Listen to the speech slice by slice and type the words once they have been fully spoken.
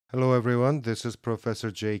Hello everyone, this is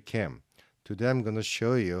Professor J. Kim. Today I'm going to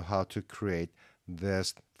show you how to create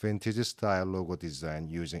this vintage style logo design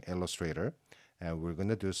using Illustrator, and we're going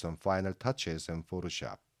to do some final touches in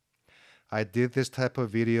Photoshop. I did this type of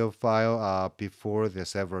video file before this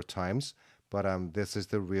several times, but this is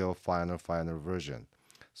the real final version.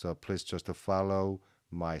 So please just follow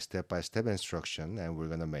my step-by-step instruction and we're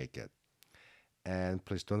going to make it. And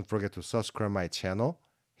please don't forget to subscribe my channel,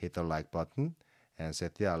 hit the like button, and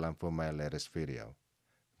set the alarm for my latest video.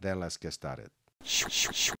 Then let's get started.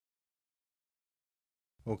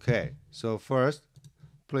 Okay, so first,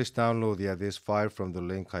 please download this file from the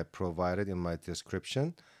link I provided in my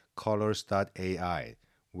description, colors.ai,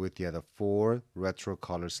 with the 4 retro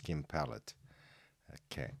color scheme palette.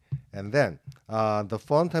 Okay, and then the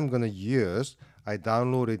font I'm going to use, I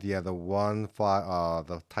downloaded the one file,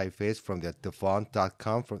 the typeface from the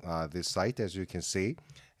thefont.com from this site, as you can see,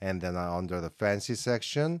 and then under the fancy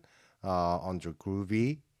section, under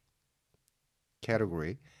groovy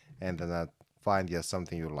category, and then find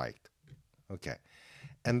something you liked. Okay,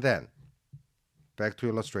 and then back to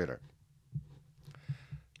Illustrator.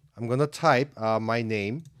 I'm gonna type my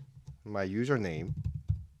name, my username,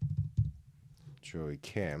 Joy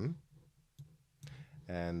Kim,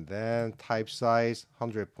 and then type size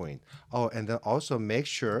 100 point. Oh, and then also make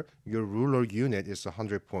sure your ruler unit is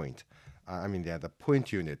 100 point. The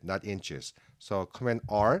point unit, not inches. So Command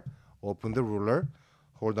R, open the ruler,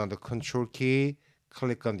 hold on the Control key,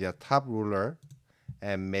 click on the top ruler,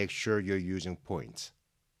 and make sure you're using points.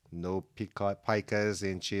 No picas,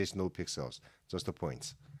 inches, no pixels, just the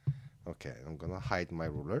points. Okay, I'm gonna hide my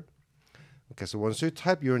ruler. Okay, so once you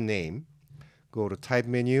type your name, go to Type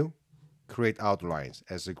menu, create outlines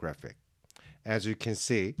as a graphic. As you can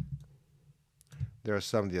see, there are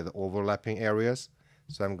some of the overlapping areas.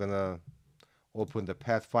 So I'm gonna open the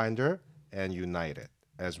Pathfinder and unite it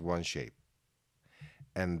as one shape.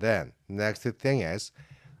 And then next thing is,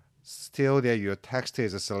 still there your text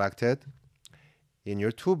is selected. In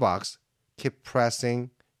your toolbox, keep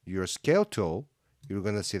pressing your scale tool. You're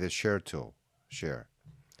gonna see the share tool, share.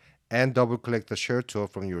 And double click the share tool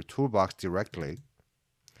from your toolbox directly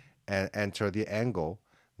and enter the angle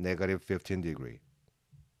 -15 degree.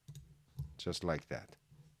 Just like that.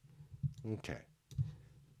 Okay.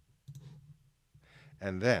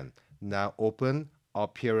 And then now open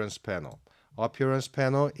Appearance Panel. Appearance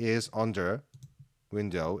Panel is under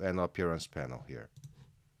Window and Appearance Panel here.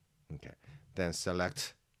 Okay. Then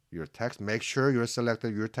select your text. Make sure you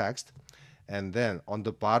selected your text. And then on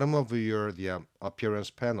the bottom of the Appearance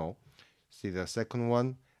Panel, see the second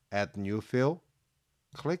one, Add New Fill.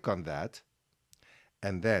 Click on that.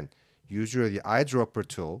 And then use the eyedropper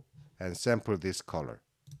tool and sample this color.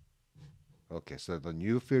 Okay, so the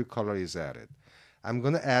new fill color is added. I'm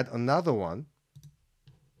going to add another one,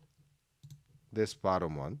 this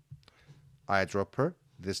bottom one, eyedropper,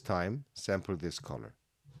 this time sample this color.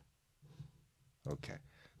 Okay,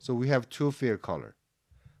 so we have two fill color.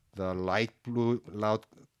 The light blue,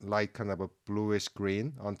 light kind of a bluish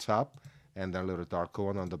green on top, and then a little darker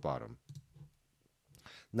one on the bottom.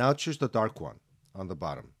 Now choose the dark one on the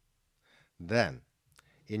bottom. Then,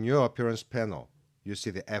 in your appearance panel, you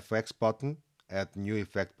see the FX button, add new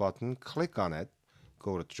effect button, click on it,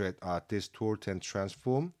 go to distort and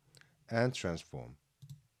transform,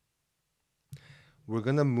 We're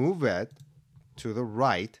going to move it to the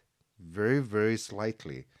right very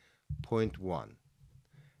slightly, 0.1.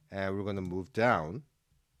 And we're going to move down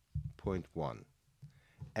 0.1.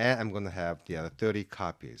 And I'm going to have the other 30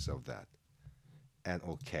 copies of that. And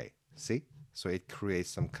OK. See? So it creates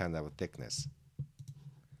some kind of a thickness,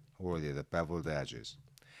 or the beveled edges.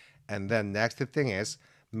 And then next thing is,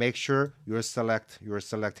 make sure you're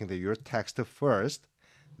selecting your text first.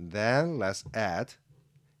 Then let's add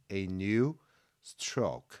a new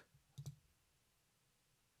stroke.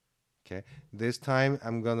 Okay, this time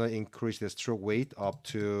I'm gonna increase the stroke weight up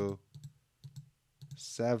to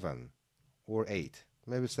 7 or 8,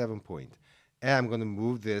 maybe 7 point. And I'm gonna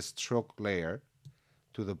move this stroke layer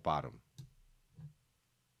to the bottom.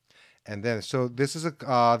 And then, so this is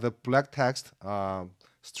the black text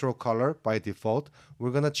stroke color by default.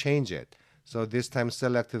 We're gonna change it. So this time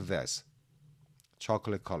select this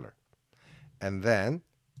chocolate color. And then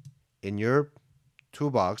in your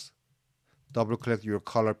toolbox, double click your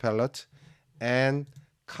color palette and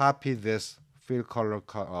copy this fill color,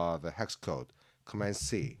 the hex code, Command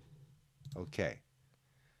C. Okay.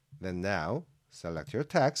 Then now select your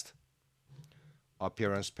text,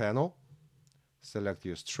 appearance panel, select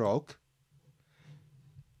your stroke,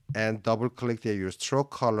 and double click your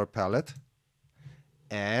stroke color palette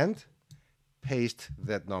and paste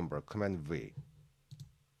that number, Command V.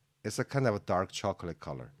 It's a kind of a dark chocolate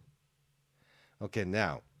color. Okay,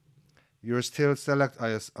 now you're still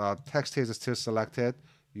text is still selected.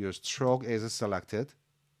 Your stroke is selected,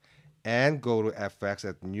 and go to FX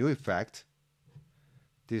at New Effect,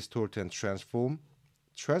 Distort and Transform,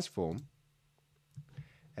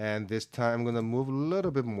 and this time I'm gonna move a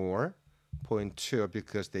little bit more, 0.2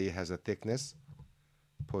 because they has a thickness,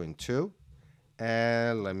 0.2,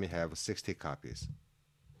 and let me have 60 copies.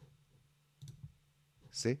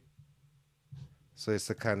 See? So it's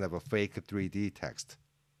a kind of a fake 3D text.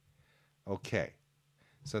 Okay,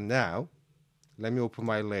 so now let me open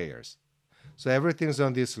my layers. So everything's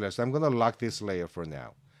on this layer. So I'm gonna lock this layer for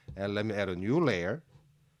now. And let me add a new layer.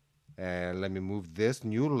 And let me move this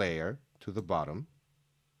new layer to the bottom.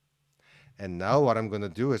 And now what I'm gonna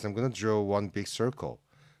do is I'm gonna draw one big circle.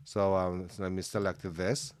 So let me select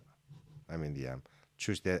this.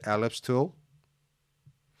 Choose the ellipse tool.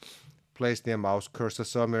 Place the mouse cursor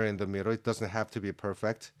somewhere in the middle. It doesn't have to be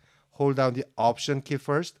perfect. Hold down the Option key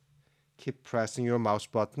first. Keep pressing your mouse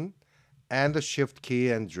button and the Shift key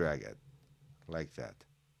and drag it like that.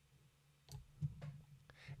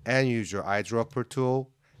 And use your eyedropper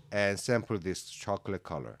tool and sample this chocolate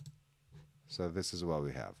color. So this is what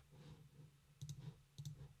we have.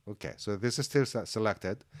 Okay, so this is still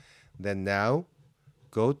selected. Then now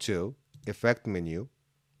go to Effect menu,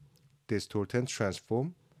 Distort and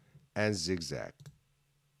Transform, and Zigzag.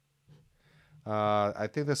 I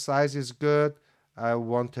think the size is good. I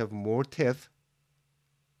want to have more teeth.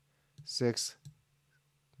 6,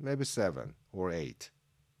 maybe 7 or 8.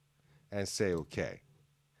 And say OK.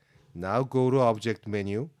 Now go to Object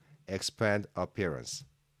menu, Expand Appearance.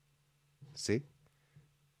 See?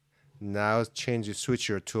 Now switch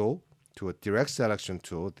your tool to a direct selection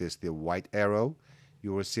tool. This is the white arrow.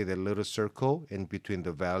 You will see the little circle in between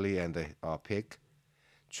the valley and the peak.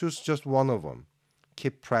 Choose just one of them.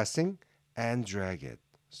 Keep pressing and drag it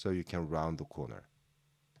so you can round the corner.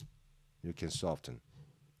 You can soften.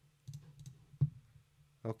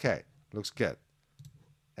 Okay, looks good.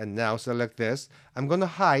 And now select this. I'm going to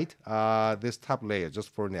hide this top layer just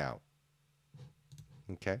for now.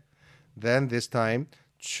 Okay. Then this time,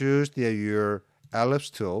 choose your ellipse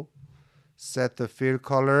tool. Set the fill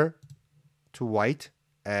color to white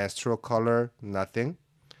and stroke color nothing.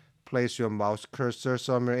 Place your mouse cursor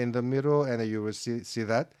somewhere in the middle, and you will see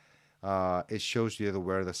that it shows you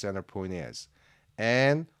where the center point is.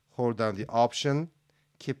 And hold down the Option,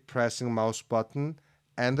 keep pressing mouse button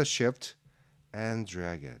and the Shift, and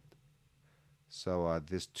drag it. So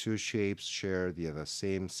these two shapes share the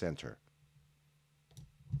same center,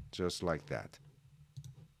 just like that.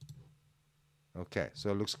 Okay,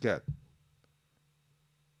 so it looks good.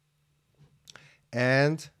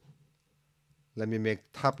 And let me make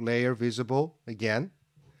top layer visible again.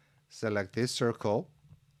 Select this circle.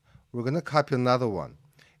 We're going to copy another one.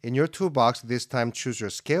 In your toolbox, this time choose your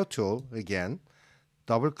scale tool again.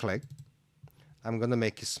 Double click. I'm going to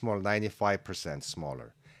make it small, 95%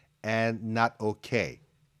 smaller. And not OK.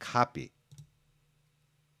 Copy.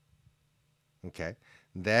 Okay.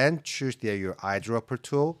 Then choose your eyedropper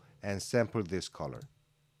tool and sample this color.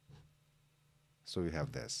 So you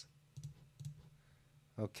have this.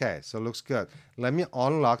 Okay, so it looks good. Let me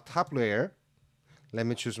unlock top layer. Let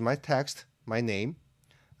me choose my text, my name.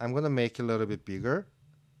 I'm going to make it a little bit bigger.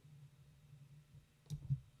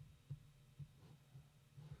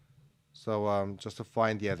 So just to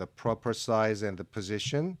find the proper size and the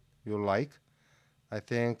position you like. I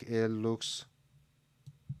think it looks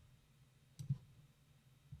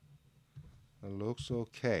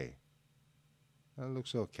okay. It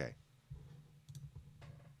looks okay.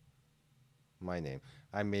 My name.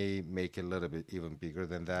 I may make it a little bit even bigger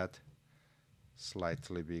than that.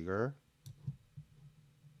 Slightly bigger.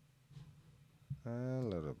 A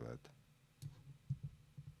little bit.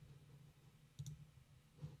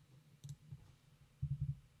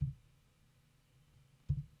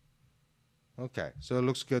 Okay, so it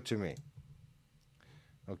looks good to me.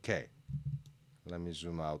 Okay, let me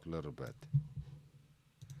zoom out a little bit.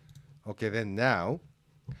 Okay, then now,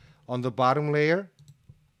 on the bottom layer,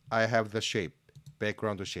 I have the shape,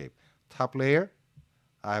 background to shape. Top layer,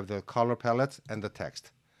 I have the color palette and the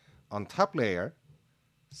text. On top layer,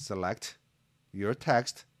 select your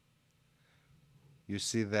text. You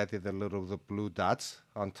see that the blue dots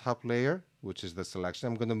on top layer, which is the selection.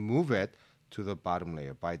 I'm going to move it to the bottom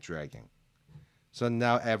layer by dragging. So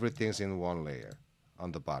now everything's in one layer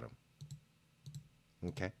on the bottom.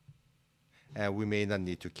 Okay? And we may not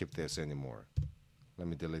need to keep this anymore. Let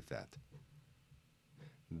me delete that.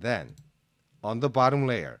 Then, on the bottom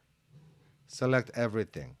layer, select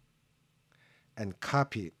everything and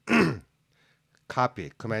copy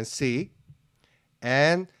copy, Command C,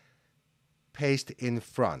 and paste in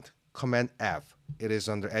front, Command F. It is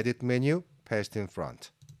under Edit menu, paste in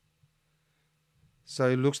front. So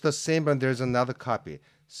it looks the same, but there's another copy.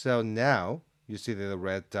 So now you see the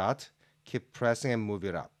red dot. Keep pressing and move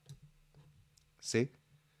it up. See?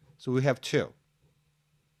 So we have two.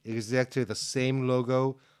 Exactly the same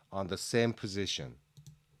logo on the same position.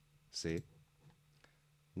 See?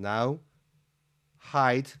 Now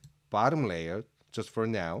hide bottom layer just for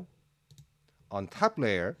now. On top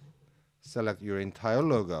layer, select your entire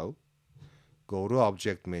logo. Go to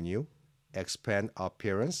Object menu, expand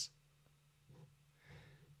appearance.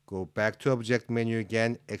 Go back to Object menu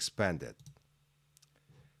again, expand it.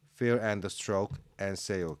 Fill and the stroke and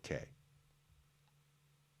say OK.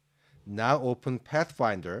 Now open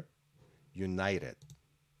Pathfinder, unite it.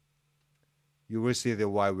 You will see the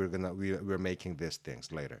why we're making these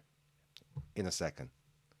things later in a second.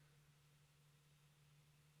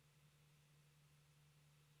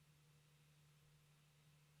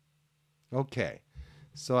 Okay,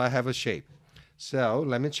 so I have a shape. So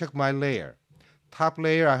let me check my layer. Top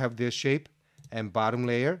layer, I have this shape, and bottom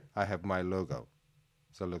layer, I have my logo.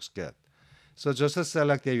 So it looks good. So just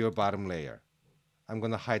select your bottom layer. I'm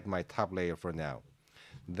going to hide my top layer for now.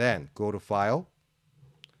 Then go to File,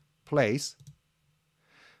 Place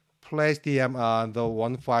the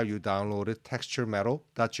one file you downloaded,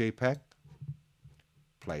 texturemetal.jpg.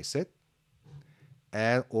 Place it,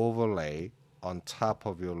 and overlay on top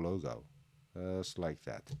of your logo. Just like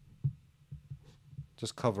that.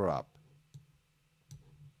 Just cover up.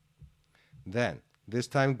 Then, this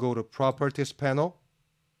time go to Properties panel.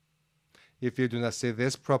 If you do not see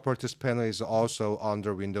this, Properties panel is also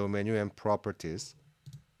under Window menu and Properties.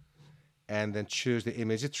 And then choose the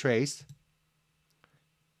image trace.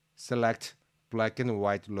 Select black and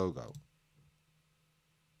white logo.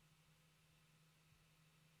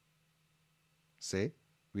 See?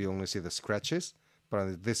 We only see the scratches,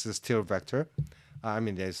 but this is still vector.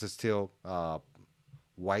 This is still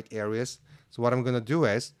white areas. So what I'm going to do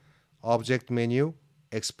is Object menu,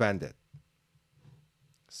 expand it.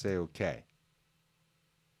 Say OK.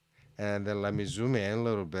 And then let me zoom in a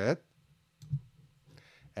little bit.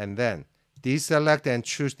 And then deselect and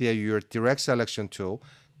choose your direct selection tool.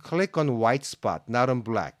 Click on white spot, not on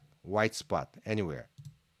black. White spot, anywhere.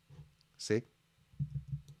 See?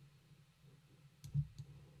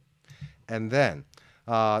 And then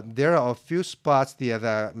there are a few spots that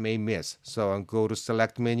I may miss. So I'll go to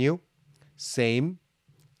Select menu, Same,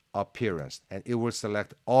 Appearance, and it will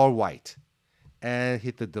select all white. And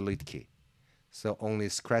hit the Delete key. So only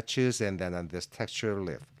scratches, and then on this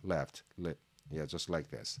texture left. Yeah, just like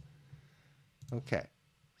this. Okay.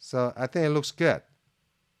 So I think it looks good.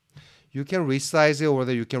 You can resize it, or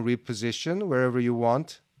you can reposition wherever you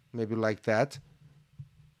want. Maybe like that.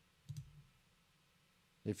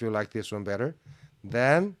 If you like this one better.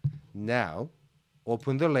 Then, now,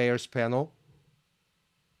 open the Layers panel.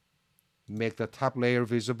 Make the top layer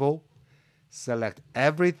visible. Select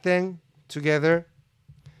everything together.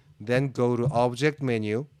 Then go to Object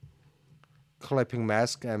menu, Clipping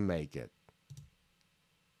Mask, and make it.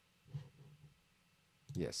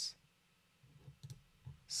 Yes.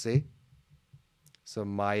 See? So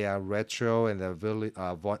my retro and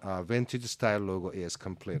the vintage style logo is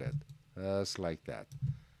completed. Just like that.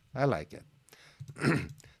 I like it.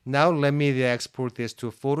 Now let me export this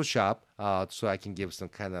to Photoshop so I can give some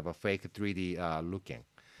kind of a fake 3D looking.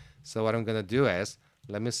 So what I'm going to do is,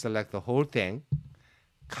 let me select the whole thing,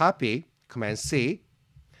 copy, Command C,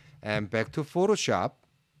 and back to Photoshop.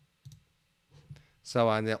 So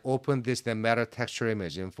I'm going to open this meta texture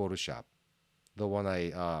image in Photoshop, the one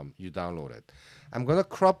you downloaded. I'm going to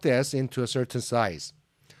crop this into a certain size.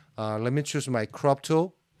 Let me choose my crop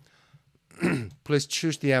tool. Please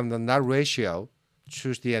choose the not ratio.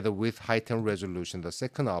 Choose the width, height, and resolution. The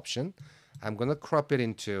second option. I'm going to crop it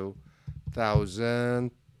into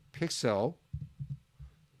 1000 pixel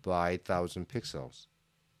by 1000 pixels.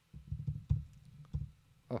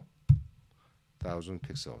 1000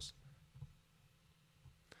 pixels.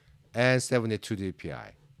 And 72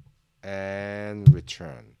 dpi. And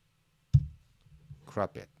return.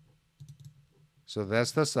 Crop it. So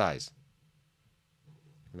that's the size.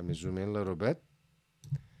 Let me zoom in a little bit.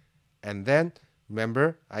 And then,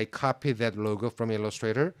 remember, I copied that logo from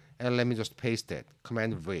Illustrator, and let me just paste it.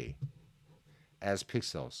 Command V as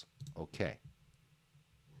pixels. Okay.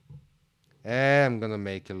 And I'm going to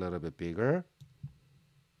make it a little bit bigger.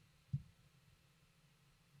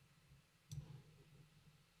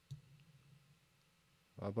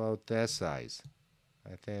 About that size.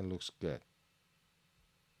 I think it looks good.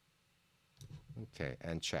 Okay,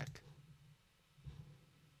 and check.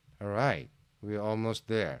 All right, we're almost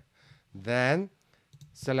there. Then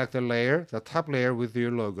select the layer, the top layer with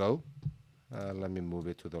your logo. Let me move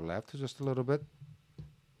it to the left just a little bit.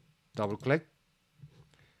 Double click,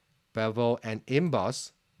 bevel and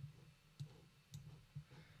emboss.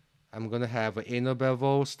 I'm gonna have an inner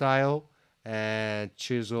bevel style and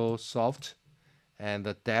chisel soft, and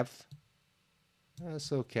the depth,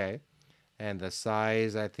 that's okay. And the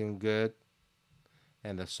size, I think good.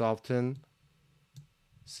 And the soften,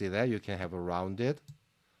 see that? You can have a rounded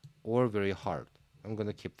or very hard. I'm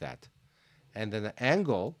gonna keep that. And then the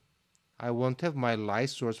angle, I want to have my light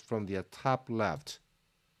source from the top left.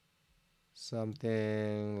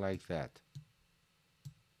 Something like that.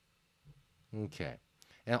 Okay.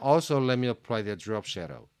 And also let me apply the drop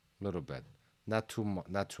shadow a little bit. Not too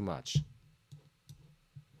much.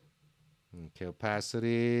 Okay,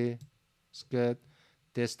 opacity is good.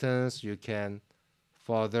 Distance, you can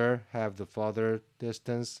have the farther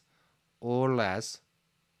distance or less,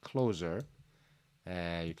 closer.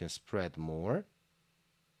 And you can spread more.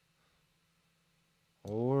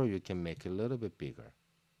 Or you can make it a little bit bigger.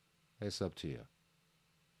 It's up to you.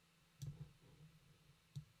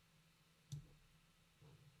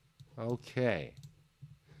 Okay.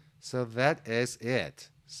 So that is it.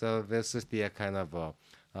 So this is the kind of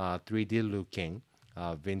 3D looking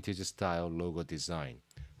vintage style logo design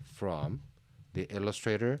from the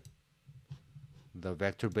Illustrator, the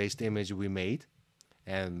vector based image we made,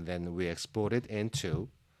 and then we export it into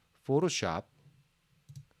Photoshop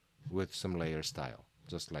with some layer style,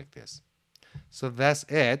 just like this. So that's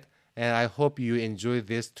it, and I hope you enjoy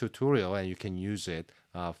this tutorial and you can use it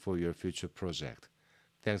for your future project.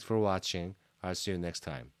 Thanks for watching. I'll see you next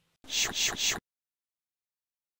time.